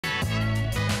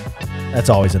That's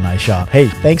always a nice shot. Hey,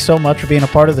 thanks so much for being a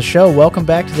part of the show. Welcome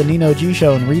back to the Nino G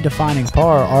Show and Redefining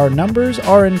Par. Our numbers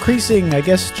are increasing, I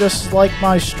guess just like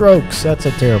my strokes. That's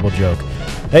a terrible joke.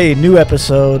 Hey, new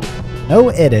episode, no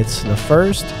edits, the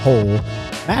first hole,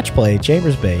 match play,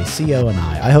 Chambers Bay, CO and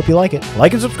I. I hope you like it.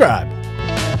 Like and subscribe.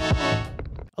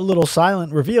 A little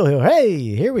silent reveal here. Hey,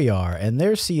 here we are. And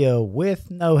there's CO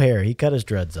with no hair. He cut his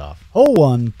dreads off. Hole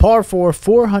 1, par 4,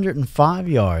 405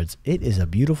 yards. It is a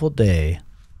beautiful day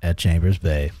at Chambers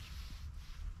Bay.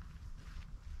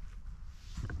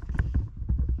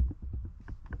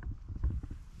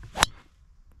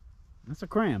 That's a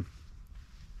cram.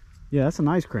 Yeah, that's a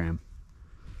nice cram.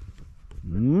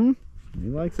 He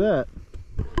likes that.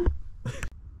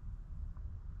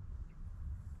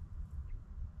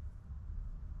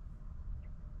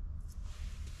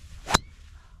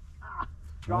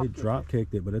 They drop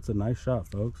kicked it, but it's a nice shot,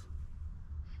 folks.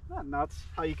 Not nuts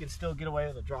how you can still get away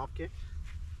with a drop kick.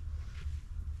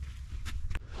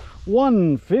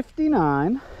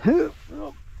 159.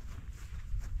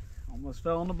 Almost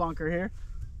fell in the bunker here.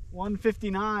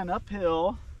 159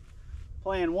 uphill,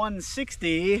 playing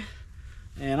 160,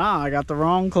 and I got the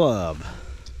wrong club.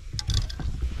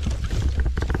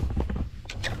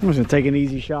 I'm just gonna take an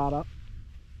easy shot up.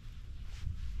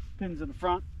 Pins in the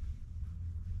front.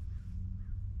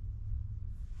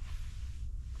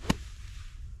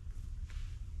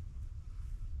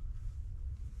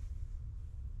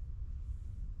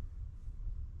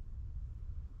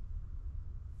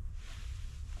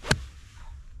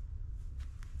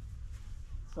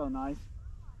 So nice.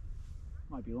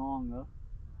 Might be long though.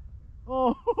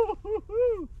 Oh,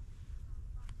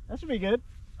 that should be good.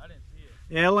 I didn't see it.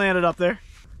 Yeah, it landed up there.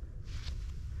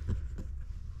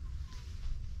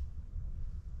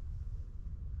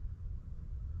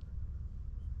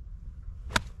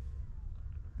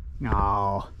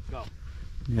 No. Go.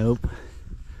 Nope.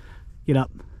 Get up.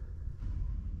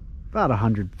 About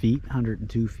 100 feet,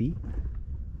 102 feet.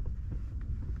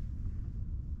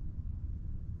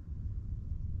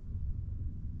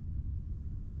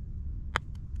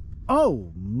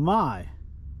 Oh my.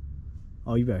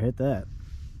 Oh, you better hit that.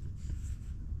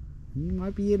 He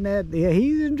might be in that. Yeah,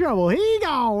 he's in trouble. He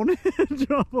gone in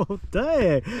trouble.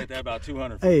 Dang. Hit that about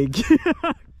 200 feet. Hey,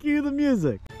 cue the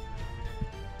music.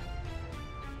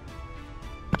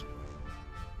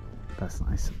 That's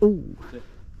nice. Ooh. Sit.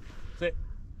 Sit.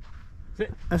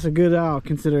 Sit. That's a good out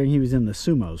considering he was in the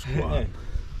sumo squad.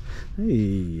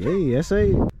 Hey,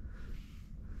 SA.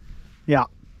 Yeah,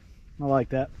 I like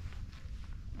that.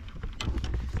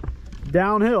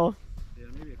 Downhill. Yeah,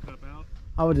 maybe a cup out.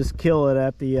 I would just kill it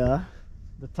at the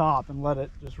top and let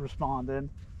it just respond in.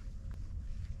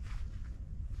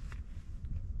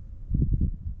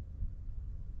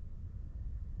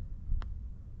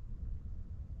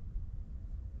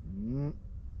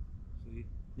 See?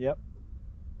 Yep.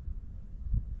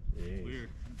 It's weird.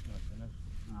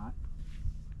 All right.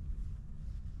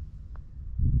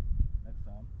 Next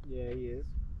time. Yeah, he is.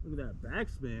 Look at that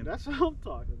backspin. That's what I'm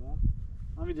talking about.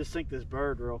 Let me just sink this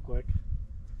bird real quick.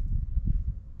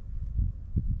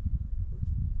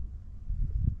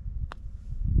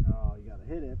 Oh, you gotta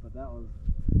hit it, but that was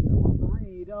the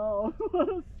read. Oh,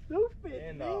 stupid.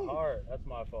 In the heart. That's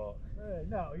my fault. Hey,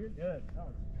 no, you're good.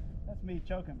 That's me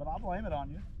choking, but I'll blame it on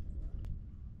you.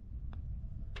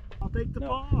 I'll take the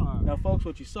par. Now, folks,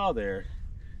 what you saw there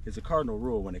is a cardinal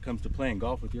rule when it comes to playing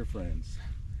golf with your friends.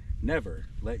 Never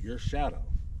let your shadow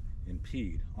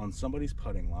impede on somebody's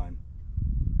putting line.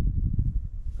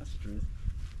 That's the truth.